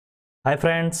Hi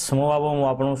friends मु बाबू मु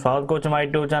आपको स्वागत करुँ माय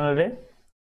यूट्यूब चैनल रे।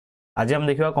 आज हम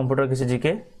देखा कंप्यूटर किसी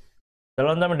जीके। चलो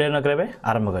आम डेर न करे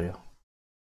आरंभ करियो।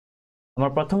 हमर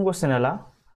प्रथम क्वेश्चन है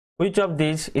which of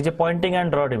this is a Poynting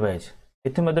and draw device.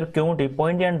 इथि Madhya Kyonti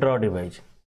point and draw device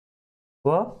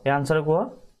को ए आंसर को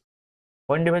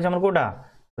पॉइंट डिवाइस हमर कोटा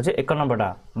होचे एक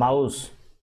नंबरटा mouse.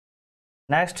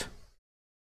 Next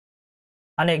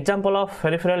an example of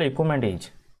peripheral equipment is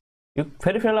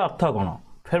peripheral अर्थ कोन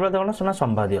फेरबाद कौन सुना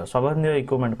संवादीय संवादीय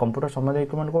इक्विपमेंट कंप्यूटर संवादीय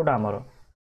इक्विपमेंट कौटा आमर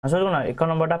answer कौन एक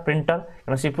नंबरटा प्रिंटर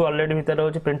क्या सीपीयू अलरेडी भितर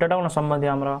रोचे प्रिंटरटा कौन संबंधी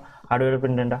आम हार्डवेयर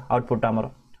प्रिंटिंग आउटपुट आमर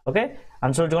ओके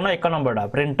आंसर कौन एक नंबरटा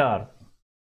printer.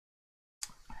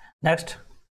 Next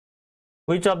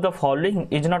which of the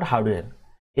following is not hardware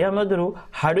या मध्य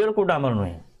हार्डवेयर कौटा आमर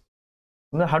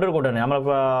नुहे हार्डवेयर कौटा नहीं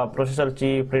आम प्रोसेसर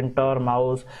चिप प्रिंटर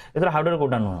माउस ये हार्डवेयर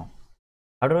कौटा नुह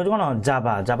हार्डवेयर कौन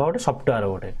जावा जावा गोटे सफ्टवेयर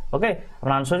गोटे ओके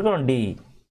आंसर कौन D.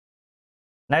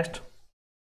 Next,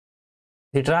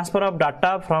 the transfer of data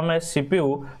from a CPU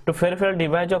to peripheral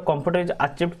device of computer is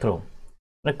achieved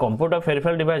through computer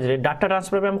peripheral device रे data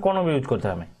transfer पे हम कौन यूज करते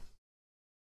हैं हमें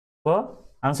तो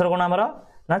आंसर कौन हमारा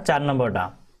ना 4 नंबर टा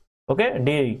okay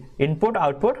D input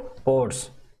output ports.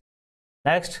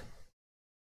 Next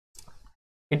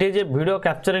it is a video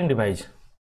capturing device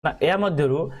ना या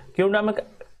मध्यरु क्यों आम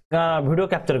वीडियो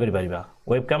कैप्चर करि परिबा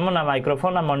वेबकैम ना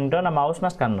माइक्रोफोन ना मॉनिटर ना माउस ना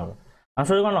स्कैनर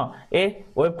आंसर कौन ए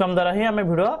वेबकैम द्वारा ही आम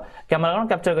वीडियो कैमेरा कौन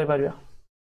कैप्चर कर Paribas.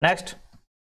 Next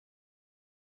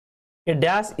A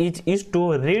dash is used to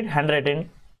read handwriting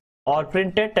और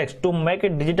printed text to make a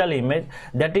digital image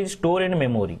that is store in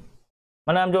memory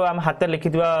माने हम जो आम हाथ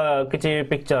लिखि किसी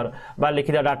पिक्चर बा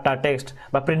लिखि डाटा टेक्स्ट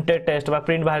बा प्रिंटेड टेक्स्ट बा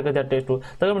प्रिंट बाहर कर टेक्स्ट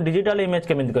तो हम डिजिटल इमेज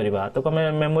केमिति करबा तो हम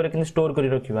मेमोरी केमिति स्टोर करि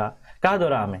रखिबा का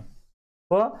द्वारा हमें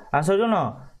तो आंसर जो न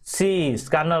सी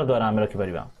स्कैनर द्वारा हम रखि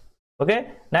परिबा okay.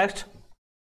 Next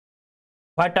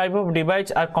What type of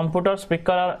device are computer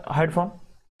speaker or headphone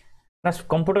ना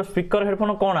कंप्यूटर स्पीकर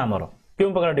हेडफोन कौन आमर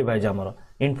क्यों प्रकार डिवाइस आमर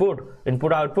इनपुट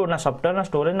इनपुट आउटपुट ना सॉफ्टवेयर ना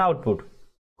स्टोरेज ना आउटपुट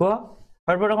को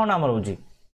हेडफोन कौन आमर होजी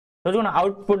तो जो ना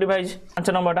output device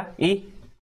answer नंबरटा E.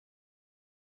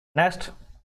 Next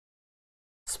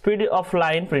speed of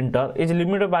line printer is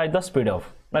limited by the speed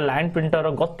of line printer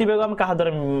गति वेग हम कहा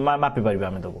द्वारा मापी परिबा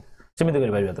हम तको सीमित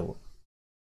करि परिबा तको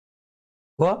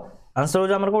को आंसर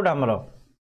हो हमर कोटा हमर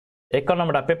एक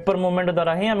नंबरटा पेपर मूवमेंट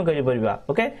द्वारा ही हम करि परिबा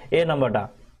okay A नंबरटा।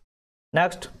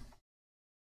 Next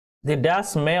the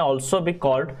dash may also be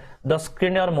called the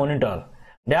screen और मॉनिटर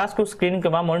डैश को स्क्रीन के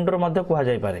मॉनिटर मध्य कहा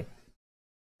जाय पारे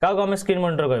का हम स्क्रीन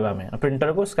मॉनिटर कहबा हमें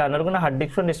प्रिंटर को स्कैनर को ना हार्ड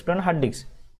डिस्क डिस्प्ले ना हार्ड डिस्क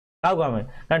का हमें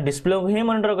ना डिस्प्ले को ही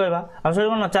मॉनिटर कहबा answer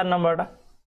cone 4 नंबरटा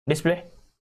display.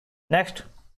 Next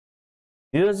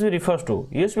USB refers to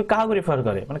USB का रिफर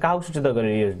करे माने का सूचित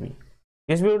करे यूएसबी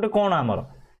यूएसबी गोटे कोन हमर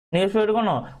यूएसबी गोटे कोन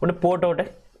गोटे पोर्ट गोटे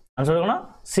answer cone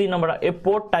C number A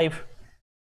port type.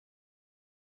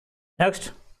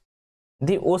 Next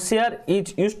the OCR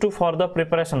is used to for the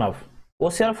preparation of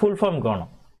OCR full form कोन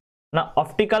ना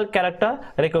ऑप्टिकल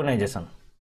कैरेक्टर रिकॉग्नाइजेशन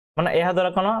माने एहा द्वारा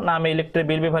कोन ना हम इलेक्ट्रिक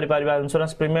बिल भी भरि पारिबा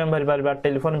इंश्योरेंस प्रीमियम भरि पारिबा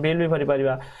टेलीफोन बिल भी भरि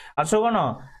पारिबा आंसर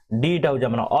कोन डी टा हो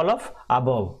माने ऑल ऑफ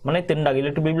अबव माने तीनटा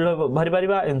इलेक्ट्रिक बिल भरि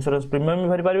पारिबा इंश्योरेंस प्रीमियम भी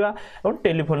भरि पारिबा और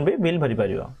टेलीफोन भी बिल भरि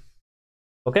Paribas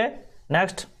okay.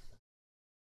 Next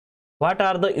what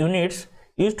are the units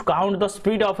used to count the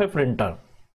speed of A printer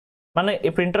माने ए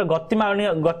प्रिंटर गति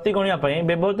गणिया पई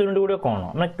व्यवहृत यूनिट गुडे कोन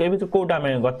माने ए कोटा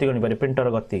में गति गणि पारे प्रिंटर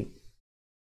गति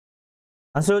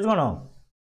आंसर हो कोन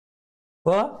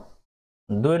को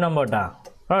 2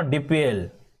 नंबरटा डीपीएल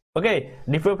ओके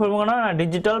डीपीएल फॉर्म कोन ना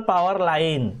digital power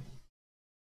line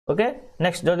okay.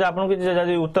 Next जदि आपन कि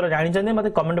जदि उत्तर जानि चंदी मते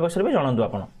कमेंट बॉक्स रे भी जणांदु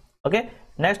आपन okay.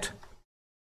 Next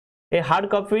a hard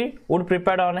copy would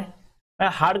prepared on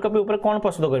hard copy ऊपर कौन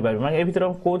प्रस्तुत कर पारे माने ए भीतर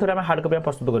को थरे हम हार्ड कॉपी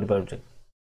प्रस्तुत कर पारुचे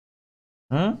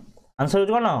आंसर हो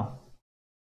कोन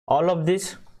all of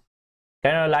this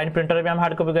can line printer भी हम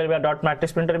हार्ड कॉपी करबा डॉट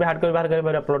मैट्रिक्स प्रिंटर भी हार्ड कॉपी बाहर कर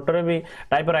पारिबा प्लॉटर भी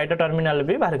टाइपराइटर टर्मिनल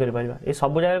भी बाहर कर पारिबा ए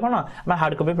सब जगह कोन हम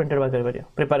हार्ड कॉपी प्रिंटर बाहर कर पारिबा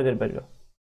प्रिपेयर कर Paribas.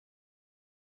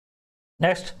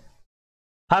 Next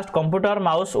first computer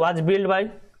mouse was build by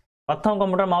प्रथम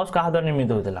कंप्यूटर माउस कहा द्वारा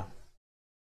निर्मित होतला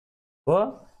ओ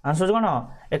आंसर कोन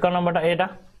एक नंबरटा एटा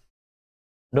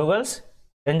डोगल्स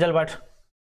Engelbart.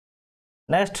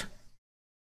 Next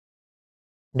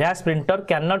dash printer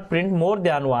can not print more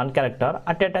than one character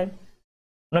eight A time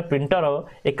ना प्रिंटर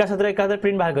एका साथ एका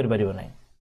प्रिंट बाहर कर परिबो नै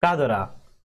का द्वारा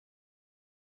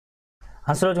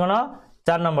आंसर कोन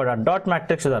 4 नंबरटा डॉट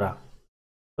मैट्रिक्स द्वारा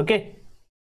okay.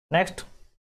 Next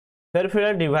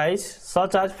peripheral device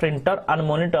such as printer and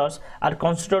monitors are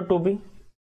considered to be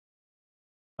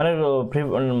माने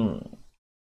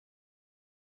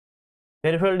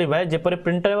पेरिफेरल डिवाइस जेपरि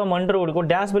प्रिंटर एवं मॉनिटर गुडी को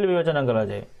डैश बोली विवेचना करा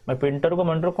जाए मैं प्रिंटर को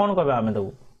मॉनिटर कौन कहबा आमे तो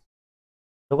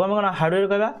आम कौन हार्डवेयर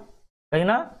कहबा कहीं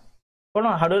ना कौन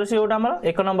हार्डवेयर से गोटे आमर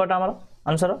एक नंबर आमर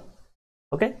answer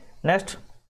okay next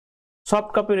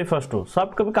soft copy refers too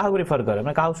soft copy क्या रिफर करे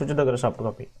मैं क्या सूचित करे सॉफ्ट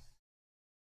कॉपी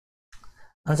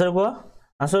आंसर को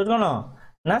आंसर कौन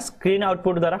ना स्क्रीन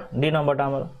आउटपुट द्वारा डी नंबर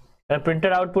आमर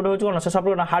प्रिंटेड आउटपुट हो कौन से सब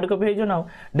हार्ड कॉपी हो ना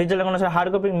डिजिटल कौन से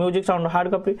hard copy music sound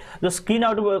hard copy जो स्क्रीन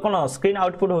आउटपुट कौन स्क्रीन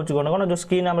आउटपुट हो कौन कौन जो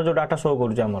स्क्रीन आम जो डाटा शो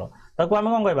करूँ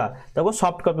कौन कहवा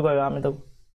सॉफ्ट कॉपी कहवा आम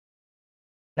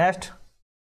next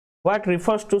what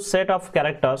refers to set of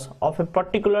characters of a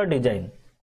particular design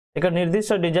एक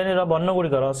निर्दिष्ट डिजाइन वर्ण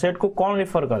गुड़िकर सेट को कौन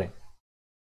रिफर करे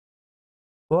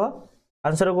कह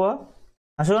आंसर कह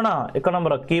आंसर ना एक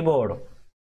नंबर कीबोर्ड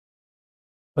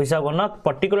पैसा कौन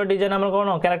पर्टिकुलर डिजाइन आम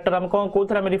कौन कैरेक्टर आम कौन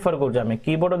कौन आम रिफर कर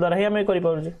कीबोर्ड द्वारा ही आम कर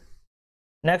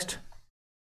next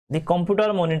the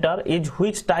computer monitor is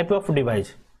which type of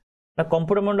device ना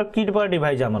कंप्यूटर मॉनिटर की प्रकार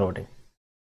डिवाइस आमर गोटे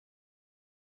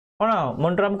कौन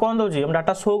मॉनिटर आम कौन दौर हम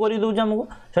डाटा शो कर दूसरे आमको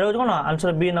से कौन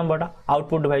answer B number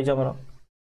output device आमर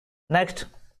next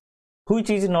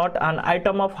which is not an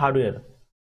item of hardware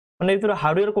मैंने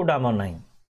हार्डवेयर कोटा आमर ना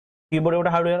कीबोर्ड गोटे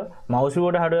हार्डवेयर माउस भी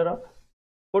गोटे हार्डवेयर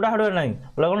कोटा हार्डवेयर ना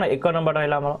बोला कौन एक नंबर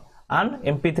रहा आन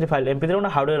MP3 फाइल MP3 गोटे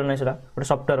हार्डवेयर ना गोटे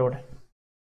सॉफ्टवेयर गोटे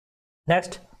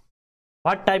next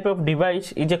what type of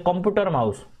device is a computer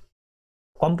mouse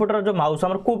computer जो माउस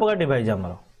आम को प्रकार डिवाइस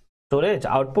आमर स्टोरेज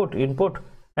आउटपुट इनपुट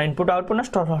ना इनपुट आउटपुट ना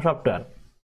सॉफ्टवेयर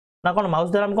ना कौन माउस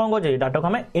द्वारा कौन कर डाटा को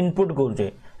आम इनपुट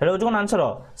करुचे कौन answer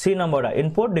C number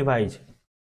input device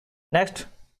next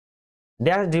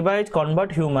dash device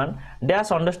convert human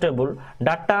dash understandable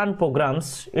data and programmes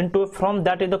into from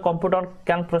that is the computer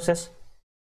can process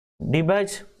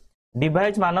device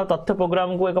device मानव तथ्य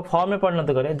प्रोग्राम को एक फॉर्म में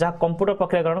परिणत करे जहाँ कंप्यूटर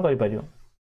प्रक्रियाकरण कर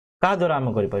क्या द्वारा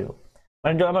आम कर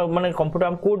माने जो माने कंप्यूटर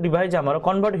आम को डिवाइस आमर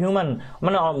कन्वर्ट ह्यूमन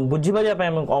माने बुझी पारिया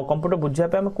कंप्यूटर बुझा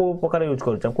आम को प्रकार यूज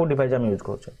कर को डिवाइस आम यूज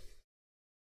कर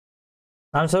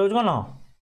आंसर कौन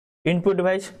इनपुट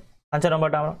डिवाइस आंसर नंबर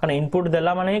कारण इनपुट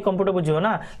देला माने ही कंप्यूटर बुझियो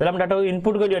ना देला डाटा को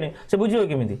इनपुट करियोनी से बुझियो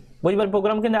केमिति बुझि पार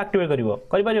प्रोग्राम केन एक्टिवेट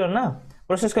करिवो ना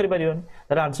प्रोसेस करि परियोनी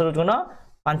तर आंसर कौन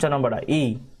 5 number E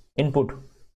input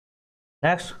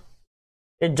next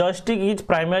A joystick is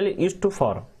primarily use to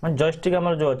for मैं जॉयस्टिक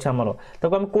आमर जो अच्छे आमर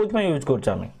तो आम कौन यूज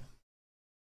कर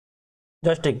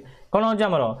जॉयस्टिक कौन हो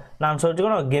आमर ना आंसर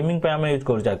कौन गेमिंग आम यूज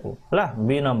कर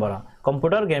B number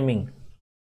computer gaming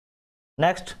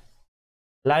next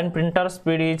line printer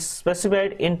speed is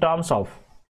specified in terms of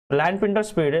line printer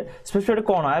speed specified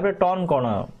कौन है टर्म कौन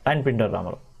लाइन प्रिंटर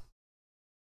आमर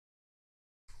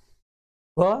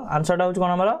आंसर हूँ कौन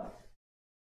आमर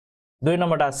 2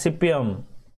 नंबर सीपीएम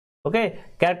ओके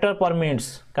कैरेक्टर पर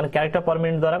मिनिट्स कारण कैरेक्टर पर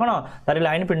मिनिट द्वारा कौन तार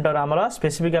लाइन प्रिंटर आमर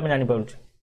स्पेसिफिक आम जानी पारुछ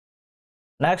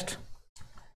next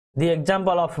the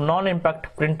example of non impact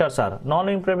printers are non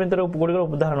impact printer गुड़िक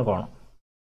उदाहरण कौन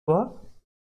कह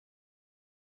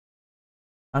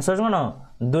आंसर कौन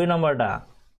 2 number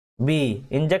B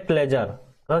inject laser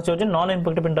non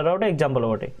impact printer गोटे एग्जांपल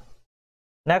गोटे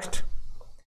next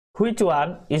which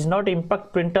one is not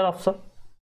impact printer option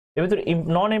ये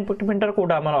नॉन इंपैक्ट प्रिंटर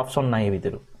कोटा आमर option ना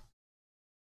ये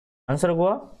आंसर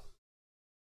कह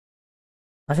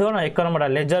आंसर कौन 1 number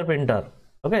laser printer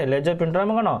okay laser printer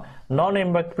आम कौन नॉन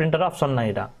इंपैक्ट प्रिंटर ऑप्शन ना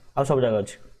यहाँ आ सब जगह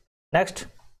अच्छे next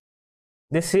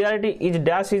the CRT is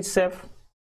dash is safe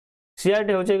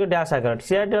CRT हूँ एक डैश आकार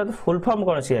सीआरटी फुल फॉर्म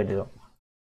कौन सीआरटी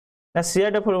ना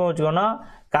सीआरटी फुल फॉर्म हूँ कौन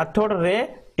cathode ray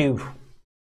tube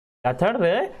cathode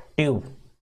ray tube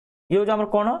ये हूँ आम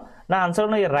कौन ना आंसर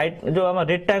ना ये राइट जो आम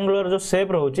रेक्टेंगुलर जो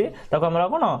शेप रोचे आम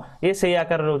कौन ये सही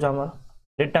आकार रोचे आम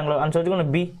रेक्टेंगुलर आंसर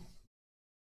कौन बी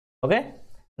ओके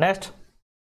नेक्स्ट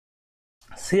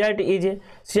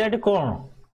सीआरटी कौन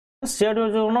सीआरटी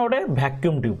हूँ कौन गोटे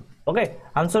वैक्यूम ट्यूब ओके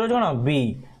आंसर हूँ कौन बी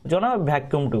कौन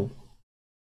vacuum tube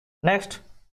next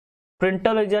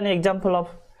printer is an example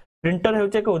of printer हूँ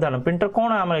एक उदाहरण प्रिंटर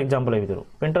कौन आम एग्जांपल भर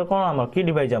प्रिंटर कौन आम की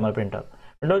डिवाइस आम प्रिंटर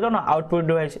प्रिंटर कौन output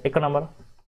device 1 number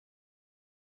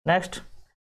next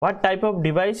what type of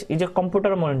device is a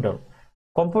computer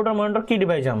monitor की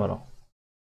डिवाइस आमर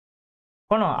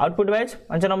कौन output device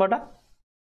 5 number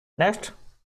next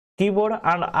keyboard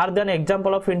and are then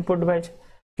example of input device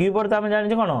keyboard तो आम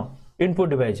जाने कौन इनपुट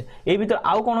डिवाइस ये भीतर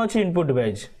आउ कौन अच्छी इनपुट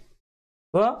डिवाइस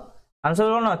आंसर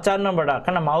कौन 4 नंबर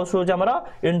क्या माउस हूँ आम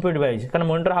इनपुट डिवाइस क्या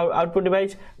मॉनिटर आउटपुट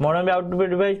डिवाइस मॉडर्न भी आउटपुट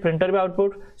डिवाइस प्रिंटर भी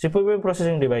आउटपुट सीपीयू भी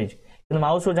प्रोसेसिंग डिवाइस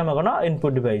माउस हूँ आम कौन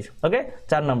input device okay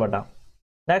 4 number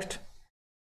next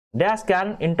dash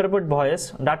can interpret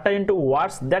voice data into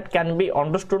words that can be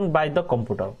understood by the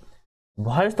computer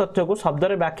voice तथ्य को शब्द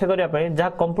रे व्याख्या करिया पई जहा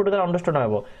कंप्यूटर द्वारा अंडरस्टैंड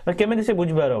हेबो केमिति से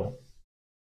बुझ पारो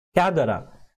क्या द्वारा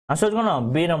आंसर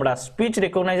कोन B number speech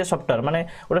recognise software माने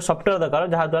गोटे सॉफ्टवेयर दरकार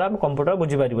जहा द्वारा हम कंप्यूटर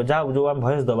बुझी पारिबो जहा जो हम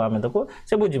वॉइस दबा हम तको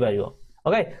से बुझी पारिबो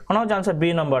ओके कोन हो आंसर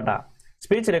बी नंबर टा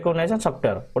स्पीच रिकॉग्निशन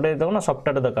सॉफ्टवेयर गोटे देखो ना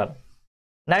सॉफ्टवेयर दरकार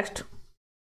next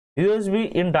USB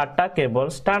in data cable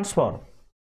stands for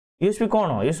USB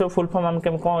cone USB full form हम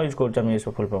केम कोन यूज करछ हम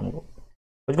यूएसबी फुल फॉर्म को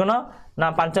बुझको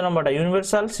ना 5 नंबर टा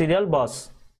यूनिवर्सल सीरियल बस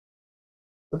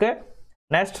okay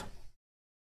next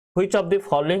which of the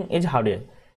following is hardware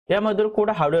या मधुर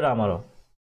कोडा हार्डवेयर हमरो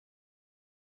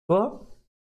को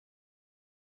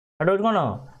हार्डवेयर कोन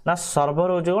ना सर्वर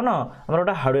हो जो ना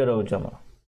हमरोटा हार्डवेयर हो जो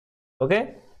हमरो okay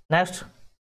next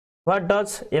what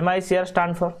does MICR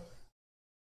stand for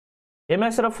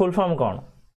MICR full form कोन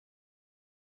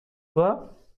को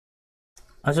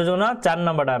अच्छा जो ना 4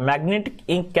 नंबर टा magnetic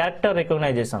ink character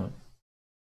recognition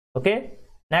okay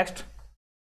next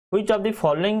which of the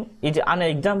following is an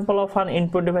example of N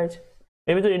input device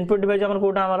एबे तो इनपुट डिवाइस हमर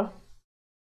कोटा हमर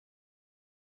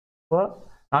को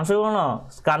आंसर कोन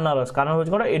स्कैनर स्कैनर हो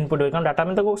कोन इनपुट डिवाइस कारण डाटा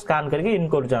में तो स्कैन करके इन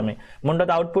कर जामे मुंडा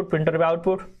तो आउटपुट प्रिंटर पे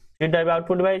आउटपुट सीट पे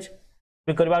आउटपुट डिवाइस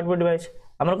स्पीकर पे आउटपुट डिवाइस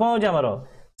हमर कोन हो हमर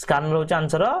स्कैनर हो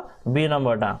आंसर बी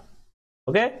नंबर टा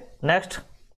okay next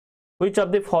which of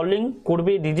the following could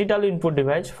be digital input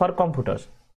device for computers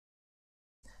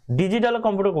digital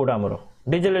computer Kota हमर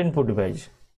digital input device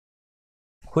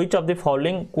which of the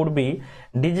following could be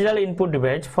digital input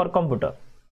device for computer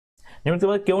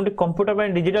निमित्त केउंटी computer पे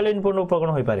digital input उपकरण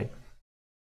होई पारे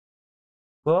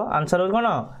को answer हो कोन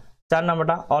 4 number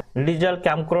टा और डिजिटल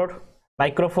कैमकोर्ड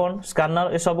माइक्रोफोन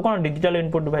स्कैनर ए सब कोन digital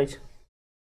input device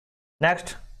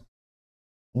next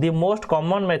the most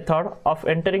common method of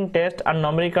entering text and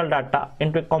numerical data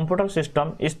into a computer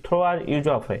system is through are use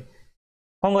of ए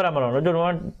कोन कर हमर जो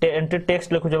एंट्री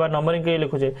टेक्स्ट लिखु बा नंबरिंग के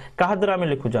लिखु जे कहा द्वारा हम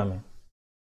लिखु जामे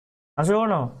आंसर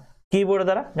कोन कीबोर्ड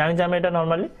द्वारा जानि जामे एटा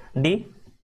normally D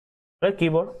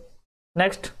keyboard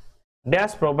next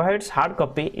dash provides hard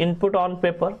copy input on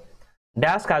paper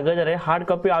dash कागज रे हार्ड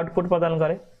कॉपी आउटपुट प्रदान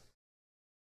करे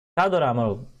का द्वारा हम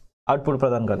आउटपुट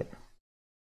प्रदान करे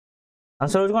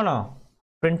आंसर हो कोन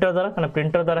प्रिंटर द्वारा कने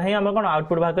प्रिंटर द्वारा ही हम कोन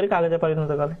आउटपुट बाहर करी कागज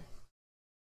परिणत करे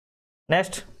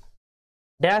next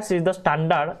dash is the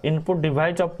standard input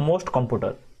device of most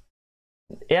computer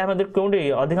या मध्ये कोंडी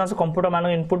अधिकांश कंप्यूटर मान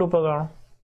इनपुट उपकरण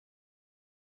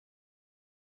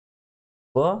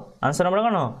को आंसर हमर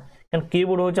कोन कन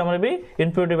कीबोर्ड हो हमर भी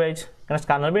इनपुट डिवाइस कन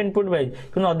स्कैनर भी इनपुट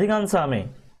डिवाइस किन अधिकांश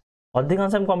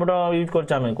हम कंप्यूटर यूज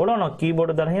करछ हम कोन न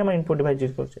कीबोर्ड द्वारा ही हम इनपुट डिवाइस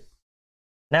यूज करछ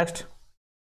next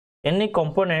any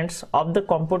components of the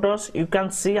computers you can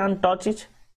see and touch it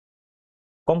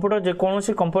computer जे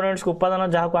कोनोसी कंपोनेंट्स को उपादान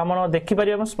जहा को हम देखि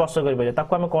पारिबा हम स्पर्श करि पारिबा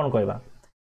ताको हम कोन कहबा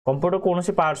कंप्यूटर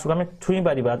कोनोसी पार्ट्स को हम छुई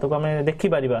पारिबा तो हम देखि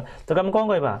पारिबा तो हम कोन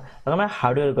कहबा तो हम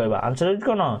हार्डवेयर कहबा answer is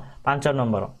cone 5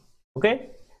 number okay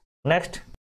next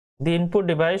the input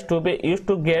device to be used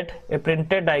to get A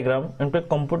printed diagram into a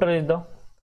computer is the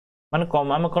माने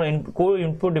कम हम को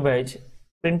इनपुट डिवाइस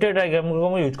प्रिंटेड डायग्राम को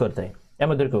हम यूज करते हैं या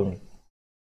मधुर कहूनी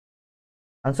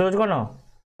आंसर हो कोन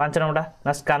 5 नंबर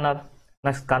ना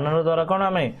स्कैनर द्वारा कोन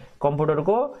हमें कंप्यूटर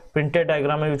को प्रिंटेड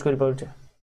डायग्राम यूज कर पाउछे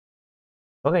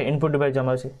ओके इनपुट डिवाइस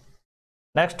हम अछि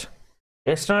next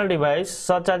external device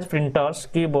such as printers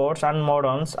keyboards and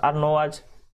मॉडर्न्स are no as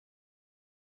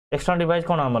external device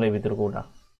कोन हमर ए भीतर कोटा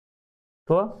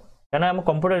तो कना हम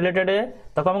कंप्यूटर रिलेटेड है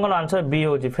तो हम कोन आंसर बी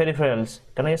होची पेरिफेरल्स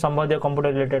कना ये संबंधित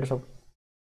कंप्यूटर रिलेटेड सब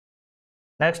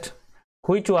next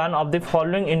which one of the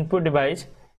following input device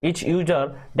etch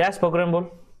user dash programmable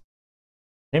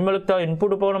निम्नलिखित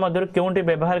इनपुट उपकरण मध्य केउंटी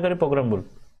व्यवहार करी प्रोग्रामेबल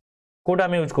कोटा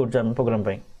हम यूज करछ हम प्रोग्राम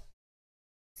पई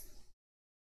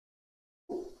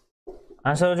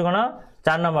आंसर हो कोन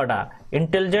 4 नंबर टा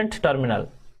intelligent terminal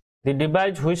the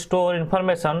device which store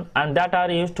information and that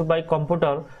are used by computer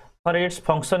for its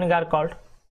functioning are called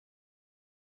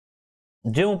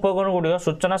जे उपकरण गुडी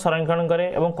सूचना संरक्षण करे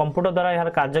एवं कंप्यूटर द्वारा यार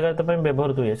कार्यकारिता पे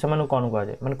व्यवहृत हुए से माने कोन कह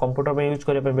जाय माने कंप्यूटर पे यूज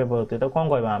करे पे व्यवहृत तो कोन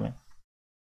कहबा हमें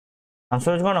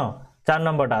आंसर कोन 4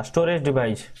 नंबर टा स्टोरेज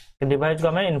डिवाइस के डिवाइस को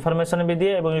हमें इंफॉर्मेशन भी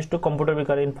दिए एवं यूज टू कंप्यूटर भी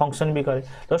करे फंक्शन भी करे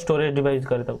तो स्टोरेज डिवाइस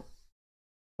करे तो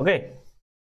okay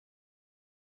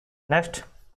next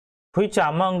Which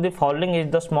among the following is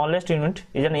the smallest unit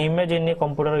is an image in a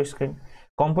computer screen?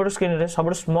 Computer screen रे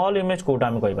सब small image कोटा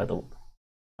हम कहबा तो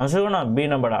आंसर कोन बी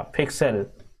नंबर पिक्सेल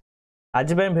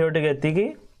आज पे वीडियो टिके एति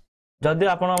जदि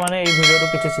आपण माने ए वीडियो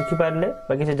रो किछि सिखि पारले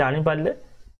बा किछि जानि पारले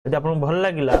जदि आपण भल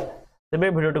लागिला तबे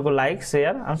वीडियो को लाइक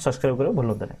शेयर एंड सब्सक्राइब करो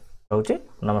भूलंतनी रहउची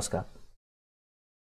नमस्कार।